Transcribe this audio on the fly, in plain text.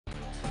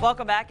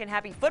Welcome back and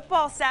happy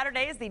football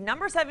Saturdays. The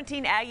number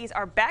 17 Aggies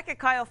are back at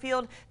Kyle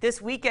Field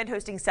this weekend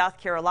hosting South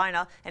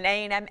Carolina. And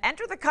A&M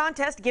entered the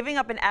contest giving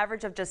up an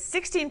average of just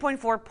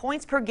 16.4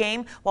 points per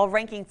game while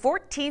ranking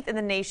 14th in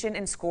the nation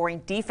in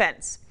scoring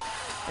defense.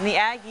 And the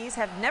Aggies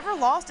have never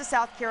lost to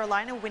South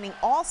Carolina, winning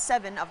all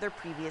 7 of their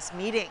previous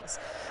meetings.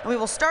 And we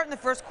will start in the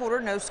first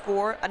quarter, no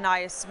score.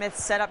 Anias Smith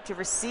set up to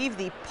receive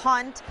the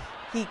punt.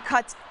 He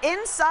cuts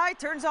inside,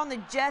 turns on the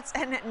jets,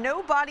 and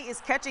nobody is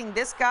catching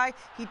this guy.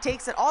 He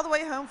takes it all the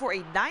way home for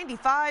a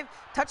 95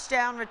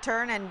 touchdown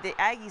return, and the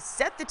Aggies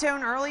set the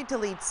tone early to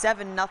lead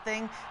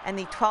 7-0, and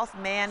the 12th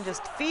man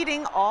just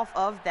feeding off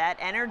of that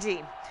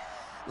energy.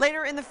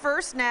 Later in the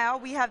first now,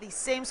 we have the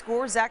same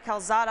score. Zach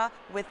Calzada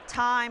with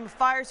time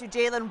fires to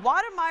Jalen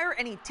Wademeyer,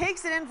 and he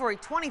takes it in for a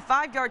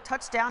 25-yard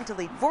touchdown to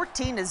lead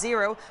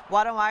 14-0.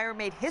 Wademeyer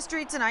made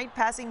history tonight,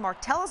 passing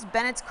Martellus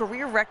Bennett's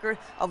career record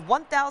of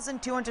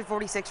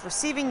 1,246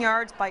 receiving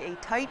yards by a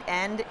tight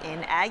end in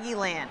Aggie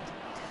land.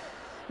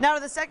 Now to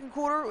the second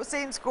quarter,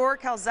 same score.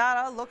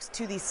 Calzada looks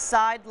to the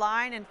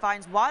sideline and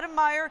finds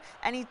Wademeyer,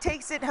 and he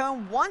takes it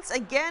home once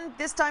again,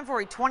 this time for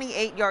a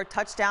 28-yard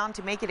touchdown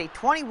to make it a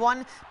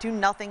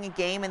 21-0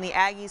 game. And the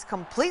Aggies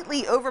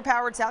completely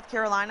overpowered South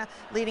Carolina,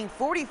 leading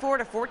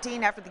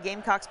 44-14 after the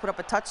Gamecocks put up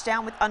a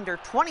touchdown with under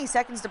 20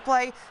 seconds to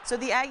play. So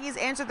the Aggies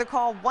answered the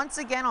call once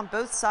again on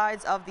both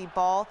sides of the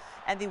ball,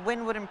 and the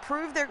win would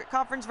improve their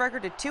conference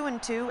record to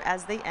 2-2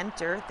 as they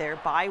enter their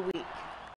bye week.